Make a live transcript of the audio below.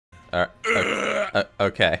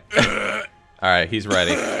Okay. Alright, he's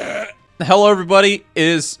ready. Hello, everybody. It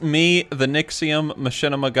is me, the Nixxiom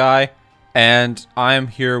Machinima guy, and I'm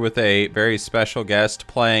here with a very special guest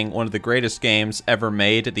playing one of the greatest games ever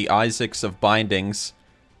made, the Isaacs of Bindings.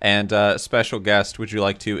 And, special guest, would you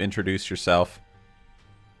like to introduce yourself?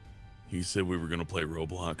 You said we were going to play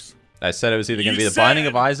Roblox. I said it was either going to be the Binding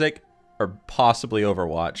of Isaac or possibly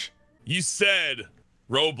Overwatch. You said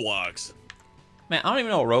Roblox. Man, I don't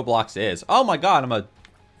even know what Roblox is. Oh my god, I'm a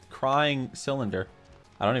crying cylinder.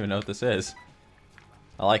 I don't even know what this is.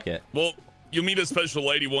 I like it. Well, you'll meet a special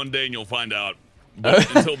lady one day and you'll find out.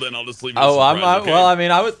 But until then, I'll just leave it. Oh, okay? Well, I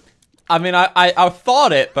mean, I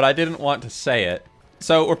thought it, but I didn't want to say it.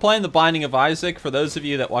 So we're playing the Binding of Isaac. For those of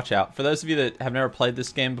you that watch out, for those of you that have never played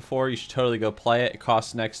this game before, you should totally go play it. It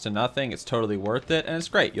costs next to nothing. It's totally worth it, and it's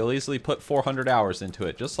great. You'll easily put 400 hours into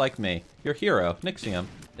it, just like me. Your hero, Nixxiom.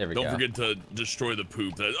 There we go. Don't forget to destroy the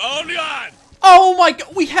poop. Oh god! Oh my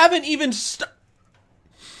god! We haven't even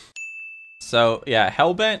So yeah,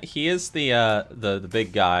 Hellbent. He is the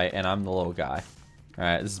big guy, and I'm the little guy. All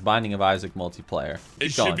right, this is Binding of Isaac multiplayer.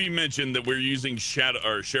 It should be mentioned that we're using share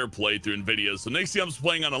playthrough in videos, so Nixxiom's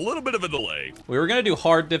playing on a little bit of a delay. We were gonna do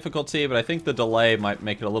hard difficulty, but I think the delay might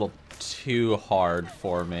make it a little too hard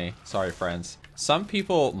for me. Sorry, friends. Some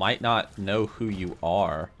people might not know who you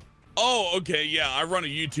are. Oh, okay, yeah, I run a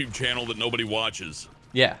YouTube channel that nobody watches.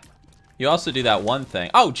 Yeah. You also do that one thing.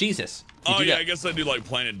 Oh, Jesus. Oh, yeah, I guess I do like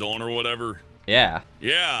Planet Dawn or whatever. Yeah.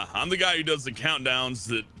 Yeah, I'm the guy who does the countdowns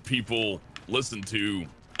that people listen to.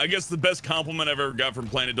 I guess the best compliment I've ever got from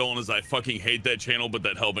Planet Dawn is I fucking hate that channel, but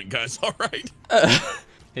that Hellbent guy's alright.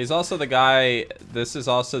 He's also the guy, this is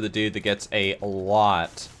also the dude that gets a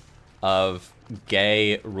lot of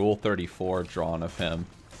gay Rule 34 drawn of him.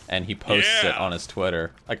 And he posts it on his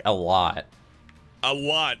Twitter. Like, a lot. A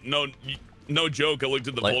lot. No joke. I looked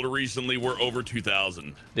at the folder recently. We're over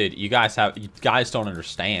 2,000. Dude, you guys don't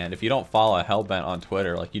understand. If you don't follow Hellbent on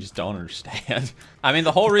Twitter, like, you just don't understand. I mean,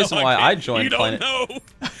 the whole reason why I joined Planet... You don't know.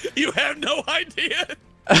 You have no idea.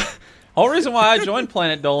 The whole reason why I joined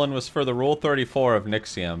Planet Dolan was for the Rule 34 of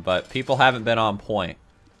Nixxiom, but people haven't been on point.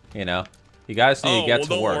 You know? You guys need to get to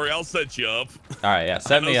work. Don't worry. I'll set you up. All right, yeah.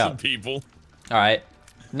 Set me up. Some people. All right.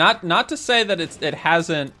 Not to say that it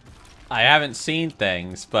hasn't... I haven't seen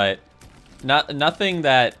things, but... Nothing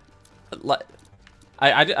that,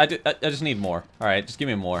 I just need more. All right, just give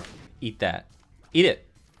me more. Eat that. Eat it.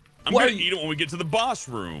 I'm gonna eat it when we get to the boss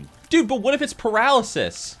room. Dude, but what if it's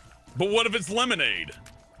paralysis? But what if it's lemonade?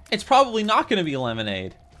 It's probably not gonna be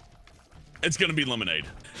lemonade. It's gonna be lemonade.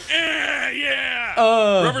 Yeah.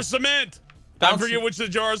 Rubber cement. I forget which the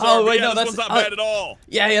jars are. Oh wait, no, this one's not bad at all.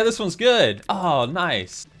 Yeah, this one's good. Oh,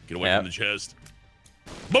 nice. Get away from the chest.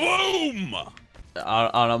 Boom!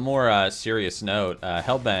 On a more serious note,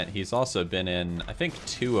 Hellbent, he's also been in, I think,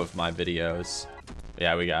 2 of my videos.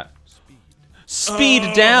 Yeah, we got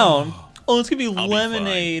Speed Down. Oh, it's gonna be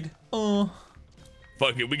lemonade. Oh.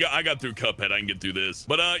 Fuck it, I got through Cuphead. I can get through this.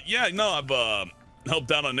 But yeah, no, I've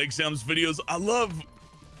helped out on Nixxiom's videos. I love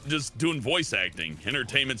just doing voice acting.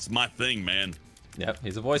 Entertainment's my thing, man. Yep,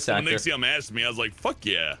 he's a voice actor. When Nixxiom asked me, I was like, fuck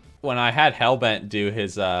yeah. When I had Hellbent do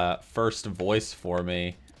his first voice for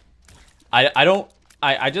me,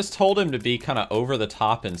 I just told him to be kind of over the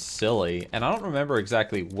top and silly, and I don't remember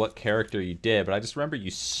exactly what character you did, but I just remember you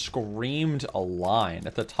screamed a line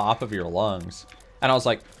at the top of your lungs, and I was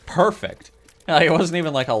like, perfect. And like, it wasn't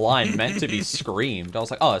even like a line meant to be screamed. I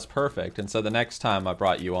was like, oh, that's perfect. And so the next time I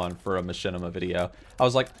brought you on for a Machinima video, I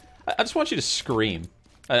was like, I just want you to scream.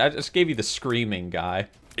 I just gave you the screaming guy.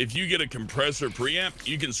 If you get a compressor preamp,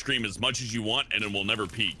 you can scream as much as you want, and it will never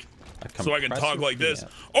peak. So I can talk like this,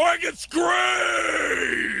 or I can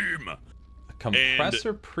scream! A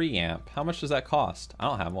compressor preamp? How much does that cost? I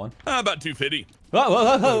don't have one. About $250.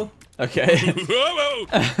 Whoa. Okay. Whoa.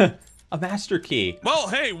 A master key. Well,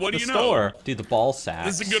 hey, what do you know? Dude, the ball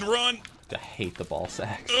sacks. This is a good run. I hate the ball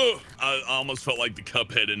sacks. I almost felt like the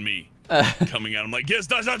Cuphead in me coming out. I'm like, yes,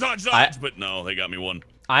 dodge. But no, they got me one.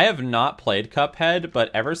 I have not played Cuphead, but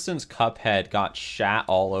ever since Cuphead got shat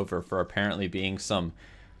all over for apparently being some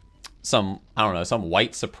I don't know, some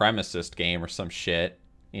white supremacist game or some shit,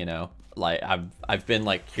 you know, like I've been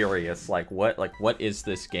like curious, like what is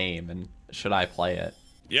this game and should I play it?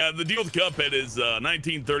 Yeah, the deal with Cuphead is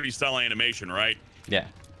 1930s style animation, right? Yeah.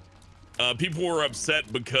 People were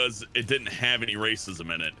upset because it didn't have any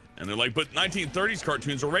racism in it, and they're like, but 1930s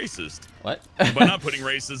cartoons are racist. What? By not putting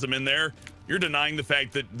racism in there, you're denying the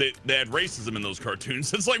fact that they had racism in those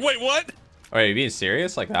cartoons. It's like, wait, what? Are you being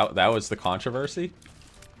serious? Like that was the controversy?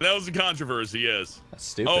 That was the controversy, yes. That's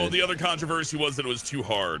stupid. Oh, the other controversy was that it was too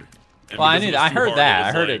hard. And Well, because it was I too heard hard, that. I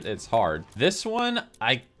was heard like- it's hard. This one,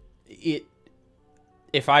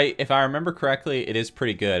 if I remember correctly, it is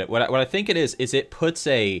pretty good. What I think it is it puts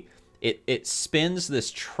it spins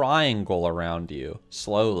this triangle around you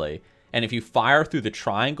slowly, and if you fire through the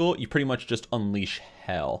triangle, you pretty much just unleash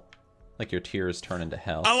hell, like your tears turn into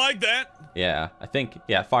hell. I like that. Yeah, I think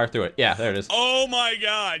fire through it. Yeah, there it is. Oh my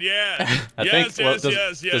God, yeah. Yes.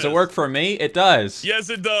 Yes. Does it work for me? It does. Yes,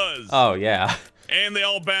 it does. Oh yeah. And they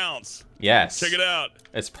all bounce. Yes. Check it out.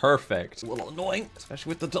 It's perfect. A little annoying, especially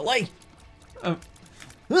with the delay.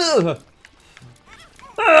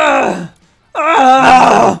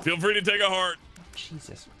 Feel free to take a heart.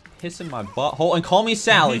 Jesus, pissing my butthole and call me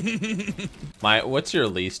Sally. What's your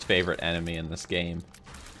least favorite enemy in this game?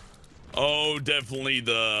 Oh, definitely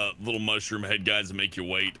the little mushroom head guys that make you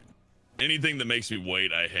wait. Anything that makes me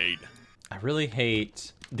wait, I hate. I really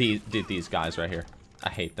hate these guys right here. I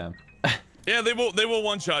hate them. Yeah, they will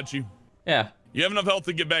one-shot you. Yeah. You have enough health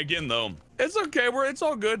to get back in, though. It's okay. It's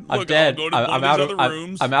all good. I'm Look, dead. I'll go to one of these other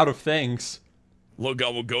rooms. I'm out of things. Look, I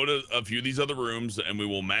will go to a few of these other rooms, and we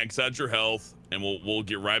will max out your health, and we'll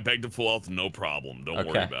get right back to full health. No problem. Don't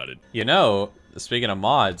worry about it. You know, speaking of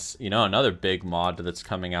mods, you know, another big mod that's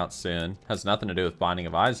coming out soon has nothing to do with Binding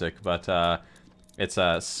of Isaac, but it's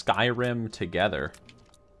Skyrim Together.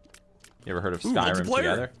 You ever heard of Skyrim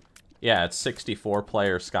Together? Yeah, it's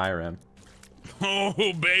 64-player Skyrim.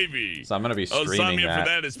 Oh, baby. So I'm gonna be streaming sign me that. up for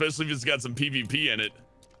that, especially if it's got some PvP in it.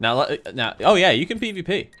 Now, oh yeah, you can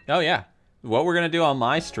PvP. Oh yeah. What we're gonna do on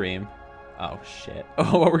my stream? Oh shit.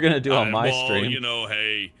 What we're gonna do on my stream? You know,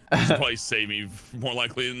 hey, this will probably save me more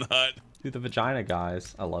likely than not. Do the vagina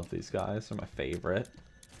guys. I love these guys. They're my favorite.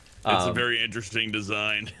 It's a very interesting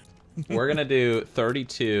design. We're gonna do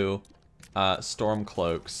 32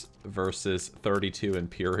 Stormcloaks versus 32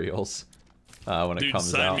 Imperials when it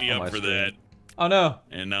comes out. Dude, sign me up for that. Oh no.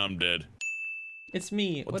 And now I'm dead. It's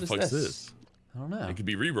me. What the fuck's this? I don't know. It could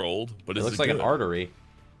be re-rolled, but it looks like an artery.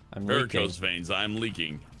 I'm varicose veins. I'm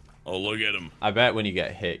leaking. Oh, look at him. I bet when you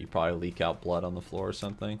get hit, you probably leak out blood on the floor or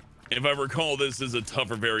something. If I recall, this is a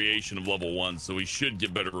tougher variation of level 1, so we should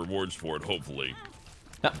get better rewards for it, hopefully.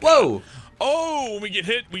 Now, whoa! Oh, when we get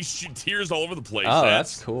hit, we shoot tears all over the place. Oh,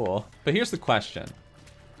 that's cool. But here's the question.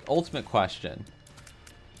 Ultimate question.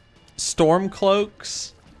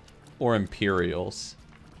 Stormcloaks or Imperials?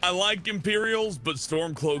 I like Imperials, but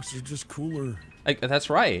Stormcloaks are just cooler. That's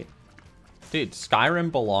right. Dude,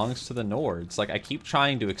 Skyrim belongs to the Nords. Like, I keep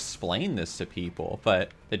trying to explain this to people, but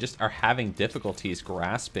they just are having difficulties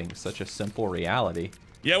grasping such a simple reality.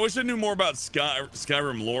 Yeah, I wish I knew more about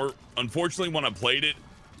Skyrim lore. Unfortunately, when I played it,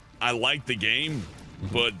 I liked the game,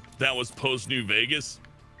 but that was post-New Vegas.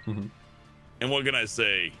 And what can I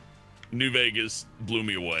say? New Vegas blew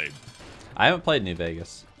me away. I haven't played New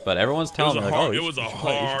Vegas, but everyone's telling me, like, oh, it was a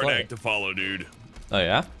hard act to follow, dude. Oh,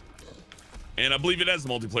 yeah? And I believe it has a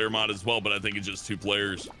multiplayer mod as well, but I think it's just 2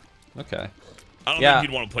 players. Okay. I don't think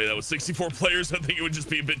you'd want to play that with 64 players. I think it would just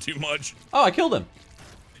be a bit too much. Oh, I killed him.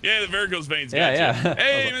 Yeah, the varicose veins. Yeah.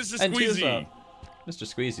 Hey, Mr. Squeezy. Mr.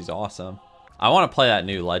 Squeezy's awesome. I want to play that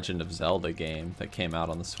new Legend of Zelda game that came out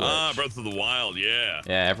on the Switch. Ah, Breath of the Wild, yeah.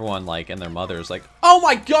 Yeah, everyone, like, and their mother's like, oh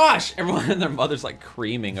my gosh! Everyone and their mother's, like,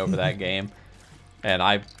 creaming over that game. And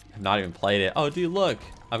I have not even played it. Oh, dude, look.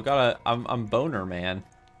 I'm Boner Man.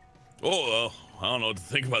 Oh, I don't know what to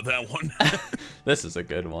think about that one. This is a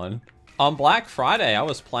good one. On Black Friday, I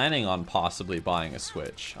was planning on possibly buying a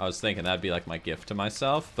Switch. I was thinking that'd be like my gift to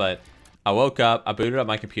myself, but I woke up, I booted up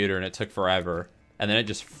my computer, and it took forever. And then it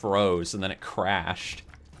just froze, and then it crashed.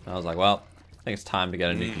 And I was like, well, I think it's time to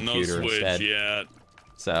get a new computer no Switch instead. Yet.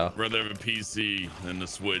 So. I'd rather have a PC than the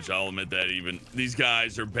Switch. I'll admit that even. These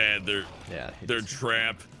guys are bad. They're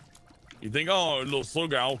trap. You think, oh, a little slow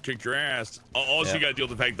guy, I'll kick your ass. All you gotta deal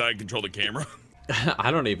with the fact that I control the camera.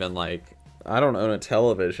 I don't even I don't own a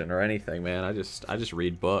television or anything, man. I just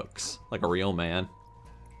read books like a real man.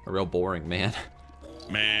 A real boring man.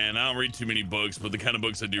 Man, I don't read too many books, but the kind of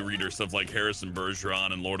books I do read are stuff like Harrison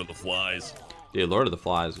Bergeron and Lord of the Flies. Dude, Lord of the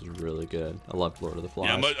Flies was really good. I loved Lord of the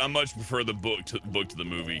Flies. Yeah, I much prefer the book to the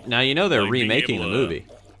movie. Now you know they're remaking the movie.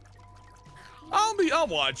 I'll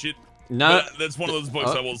watch it. No, that's one of those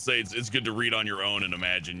books I will say it's good to read on your own and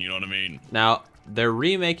imagine. You know what I mean? Now they're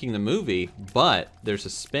remaking the movie, but there's a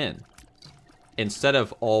spin. Instead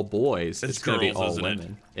of all boys, it's gonna be all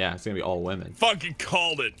women. Yeah, it's gonna be all women. Fucking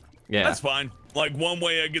called it. Yeah, that's fine. Like, one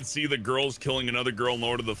way I could see the girls killing another girl in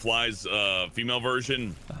Lord of the Flies female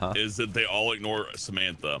version is that they all ignore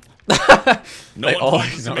Samantha. No one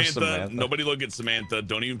likes Samantha. Nobody look at Samantha.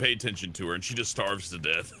 Don't even pay attention to her, and she just starves to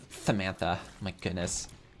death. Samantha, my goodness.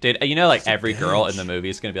 Dude, you know, like, every girl in the movie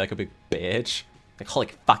is gonna be like a big bitch. Like, holy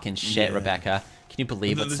fucking shit, Rebecca. Can you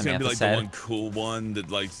believe what Samantha there's said? gonna be like the one cool one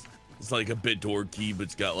that like it's like a bit dorky, but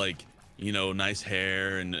it's got like, you know, nice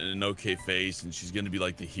hair and an okay face, and she's gonna be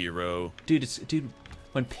like the hero. Dude,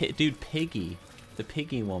 Piggy, the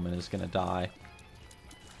Piggy woman is gonna die.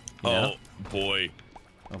 Oh boy.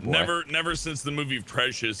 Oh boy. Never since the movie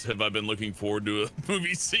Precious have I been looking forward to a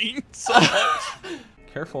movie scene so much.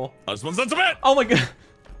 Careful. This one's not so bad. Oh my god.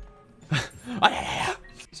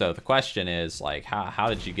 So the question is, like, how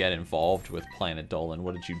did you get involved with Planet Dolan?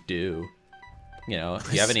 What did you do? You know,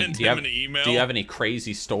 do you have any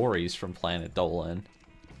crazy stories from Planet Dolan?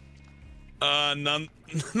 None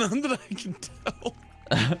that I can tell.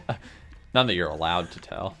 None that you're allowed to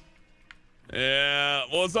tell. Yeah,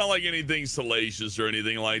 well, it's not like anything salacious or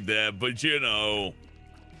anything like that, but you know,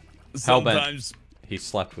 sometimes he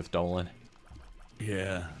slept with Dolan.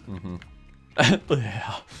 Yeah.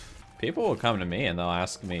 Yeah. People will come to me and they'll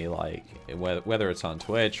ask me, like, whether it's on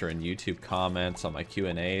Twitch or in YouTube comments on my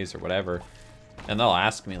Q&As or whatever, and they'll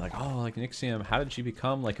ask me, like, oh, like, Nixxiom, how did you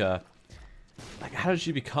become how did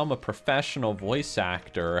you become a professional voice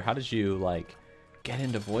actor? How did you, like, get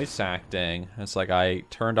into voice acting? It's like I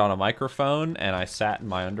turned on a microphone and I sat in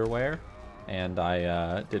my underwear and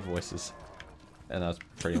I did voices, and that's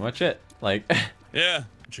pretty much it. Like, yeah,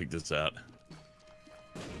 check this out.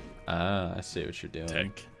 I see what you're doing.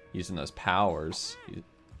 Tech. Using those powers.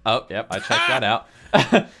 Oh, yep, I checked that out.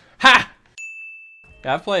 Ha!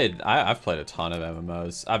 Yeah, I've played a ton of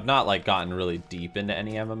MMOs. I've not, like, gotten really deep into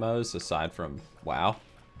any MMOs aside from WoW,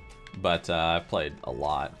 but I've played a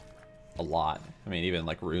lot. I mean, even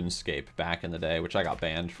like RuneScape back in the day, which I got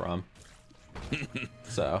banned from.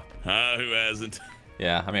 So. Who hasn't?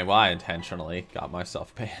 Yeah, I mean, well, I intentionally got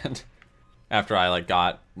myself banned after I, like,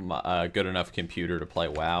 got a good enough computer to play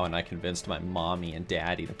WoW, and I convinced my mommy and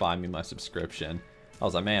daddy to buy me my subscription. I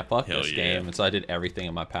was like, man, fuck this game, and so I did everything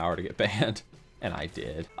in my power to get banned, and I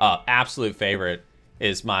did. Absolute favorite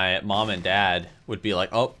is my mom and dad would be like,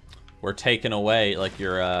 oh, we're taking away, like,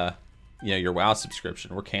 your you know, your WoW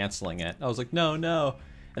subscription, we're canceling it. I was like, no,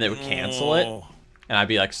 and they would cancel it, and I'd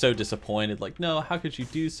be like so disappointed, like, no, how could you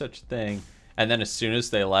do such a thing? And then as soon as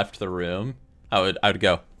they left the room, I would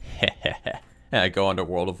go, and I'd go onto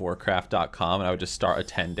worldofwarcraft.com and I would just start a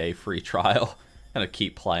 10-day free trial and I'd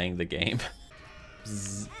keep playing the game.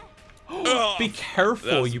 Be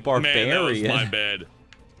careful, you barbarian. Man, that was my bad.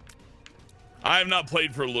 I have not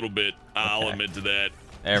played for a little bit, I'll admit to that.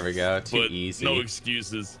 There we go, too easy. No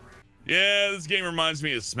excuses. Yeah, this game reminds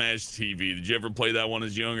me of Smash TV. Did you ever play that one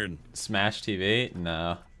as younger? Smash TV?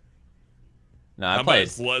 No. No, How about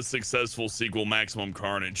its less successful sequel, Maximum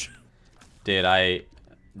Carnage? Dude,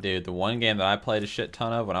 the one game that I played a shit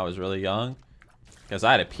ton of when I was really young, because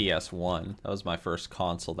I had a PS1. That was my first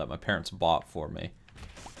console that my parents bought for me.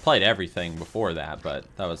 Played everything before that, but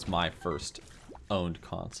that was my first owned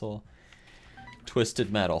console.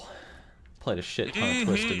 Twisted Metal. Played a shit ton of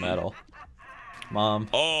Twisted Metal. Mom.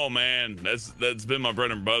 Oh man, that's been my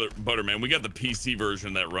bread and butter, man. We got the PC version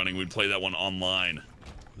of that running. We'd play that one online.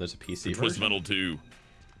 There's a PC version? Twisted Metal 2.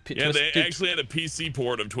 Yeah, they actually had a PC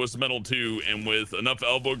port of Twisted Metal 2, and with enough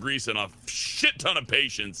elbow grease and a shit ton of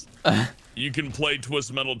patience, you can play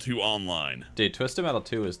Twisted Metal 2 online. Dude, Twisted Metal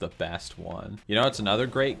 2 is the best one. You know, it's another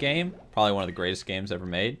great game. Probably one of the greatest games ever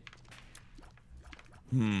made.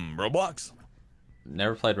 Roblox?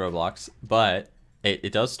 Never played Roblox, but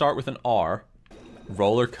it does start with an R.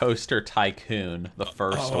 Roller Coaster Tycoon, the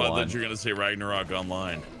first one. I thought you were gonna say Ragnarok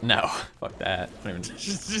Online. No, fuck that.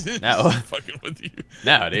 No. Fucking with you.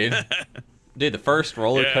 No, dude. Dude, the first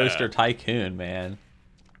Roller Coaster Tycoon, man.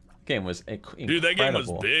 Game was incredible. Dude, that game was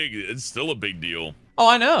big. It's still a big deal. Oh,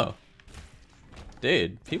 I know.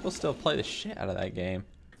 Dude, people still play the shit out of that game.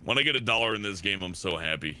 When I get $1 in this game, I'm so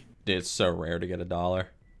happy. Dude, it's so rare to get $1.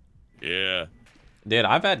 Yeah. Dude,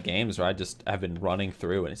 I've had games where I've been running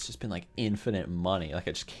through and it's just been like infinite money. Like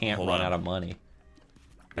I just can't run out of money.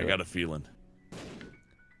 I got a feeling.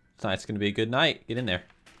 Tonight's gonna be a good night. Get in there.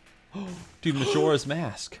 Dude, Majora's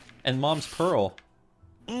Mask and Mom's Pearl.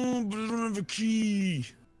 Oh, but I don't have a key.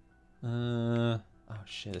 Oh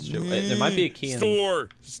shit, it's true. There might be a key in store.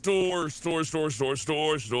 They always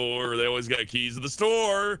got keys to the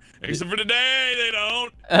store. Except for today, they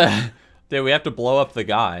don't. Dude, we have to blow up the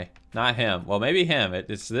guy. Not him. Well, maybe him.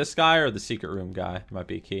 It's this guy or the secret room guy. It might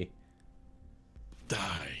be a key.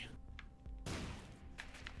 Die.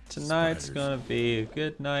 Tonight's gonna be a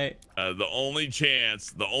good night. The only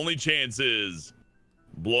chance is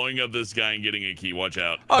blowing up this guy and getting a key. Watch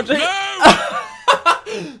out. Oh, no!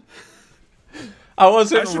 I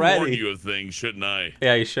wasn't ready. I should warn you of things, shouldn't I?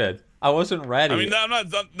 Yeah, you should. I wasn't ready. I mean,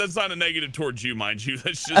 that's not a negative towards you, mind you.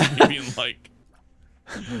 That's just me being like...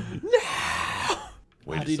 No!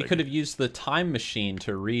 Wait a Dude, you second. could have used the time machine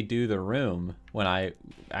to redo the room when I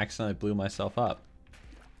accidentally blew myself up.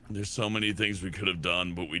 There's so many things we could have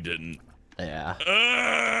done, but we didn't. Yeah.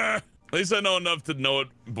 At least I know enough to know it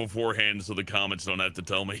beforehand so the comments don't have to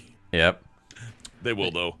tell me. Yep. They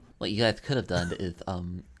will, though. What you guys could have done is,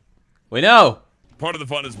 we know! Part of the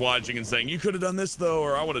fun is watching and saying, you could have done this, though,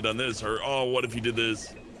 or I would have done this, or, oh, what if you did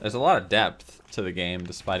this? There's a lot of depth to the game,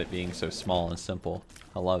 despite it being so small and simple.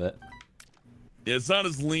 I love it. Yeah, it's not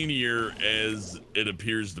as linear as it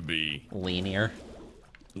appears to be. Linear?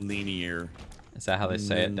 Linear. Is that how they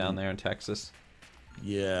say it down there in Texas?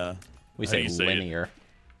 Yeah. We say linear.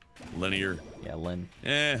 Linear. Yeah, Lin.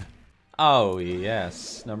 Eh. Oh,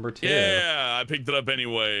 yes. Number 2. Yeah, I picked it up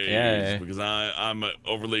anyway. Yay. Because I'm an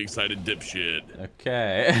overly excited dipshit.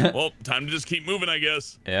 Okay. Well, time to just keep moving, I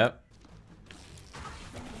guess. Yep.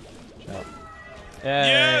 Jump. Yay.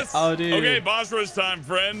 Yes! Oh, dude. Okay, boss rush time,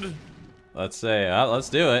 friend. Let's say, let's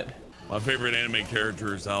do it. My favorite anime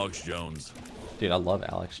character is Alex Jones. Dude, I love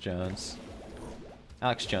Alex Jones.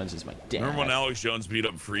 Alex Jones is my dad. Remember when Alex Jones beat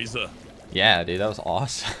up Frieza? Yeah, dude, that was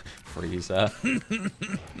awesome. Frieza.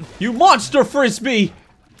 You monster frisbee!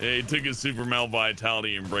 Yeah, he took his super male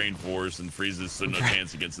vitality and brain force, and Frieza stood no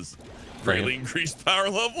chance against his greatly increased power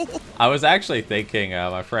level. I was actually thinking,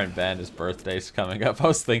 my friend Ben, his birthday's coming up. I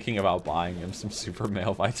was thinking about buying him some super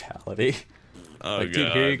male vitality. Oh, like, dude,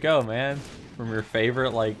 God. here you go, man. From your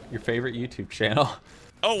favorite YouTube channel.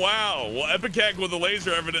 Oh, wow. Well, Epicac with a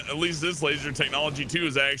laser, at least this laser technology, too,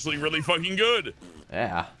 is actually really fucking good.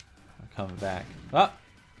 Yeah. I'm coming back. Oh,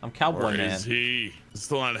 I'm Cowboy Or Man. is he?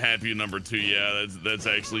 Still not happy with number 2. Yeah, that's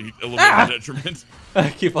actually a little bit of a detriment. I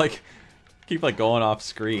keep going off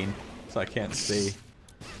screen, so I can't see.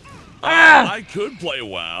 I could play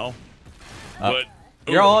WoW, but...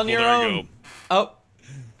 You're all on your there own. You go. Oh.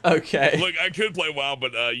 Okay. Look, I could play WoW,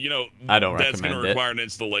 but you know, I don't that's recommend gonna require an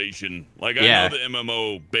installation. Like, Yeah. I know the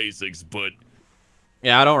MMO basics, but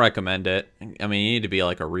Yeah, I don't recommend it. I mean, you need to be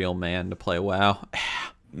like a real man to play WoW.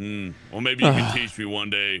 well, maybe you can teach me one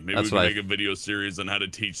day. Maybe That's we can what make a video series on how to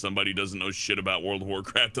teach somebody who doesn't know shit about World of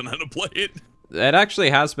Warcraft on how to play it. It actually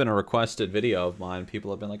has been a requested video of mine. People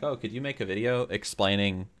have been like, "Oh, could you make a video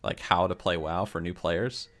explaining like how to play WoW for new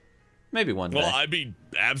players?" Maybe one day. Well, I'd be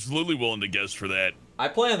absolutely willing to guess for that. I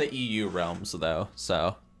play on the EU realms though,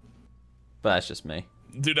 so. But that's just me.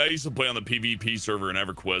 Dude, I used to play on the PvP server in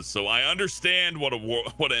EverQuest, so I understand what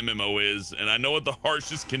what MMO is, and I know what the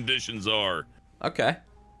harshest conditions are. Okay.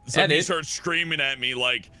 So if you start screaming at me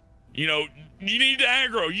like, you know, you need to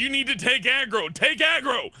aggro, you need to take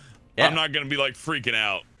aggro, Yeah. I'm not gonna be like freaking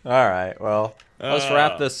out. All right, well, let's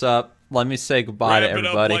wrap this up. Let me say goodbye to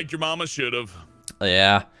everybody. Wrap it up like your mama should have.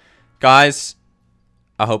 Yeah. Guys,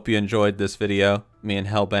 I hope you enjoyed this video. Me and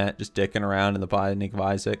Hellbent just dicking around in the Binding of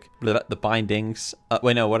Isaac. The bindings.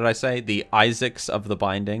 Wait, no, what did I say? The Isaacs of the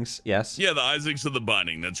Bindings. Yes? Yeah, the Isaacs of the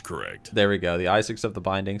Binding. That's correct. There we go. The Isaacs of the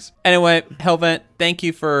Bindings. Anyway, Hellbent, thank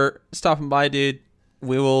you for stopping by, dude.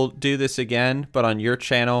 We will do this again, but on your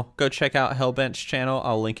channel. Go check out Hellbent's channel.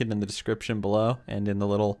 I'll link it in the description below and in the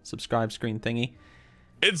little subscribe screen thingy.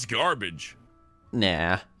 It's garbage.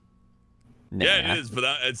 Nah. Yeah, it is, but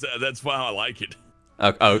that's why I like it.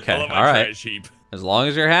 Okay, I love my all right. trash heap. As long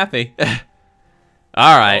as you're happy.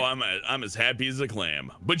 All right. Oh, I'm as happy as a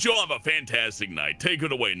clam. But you'll have a fantastic night. Take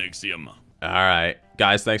it away, Nixxiom. All right.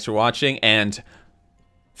 Guys, thanks for watching, and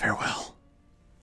farewell.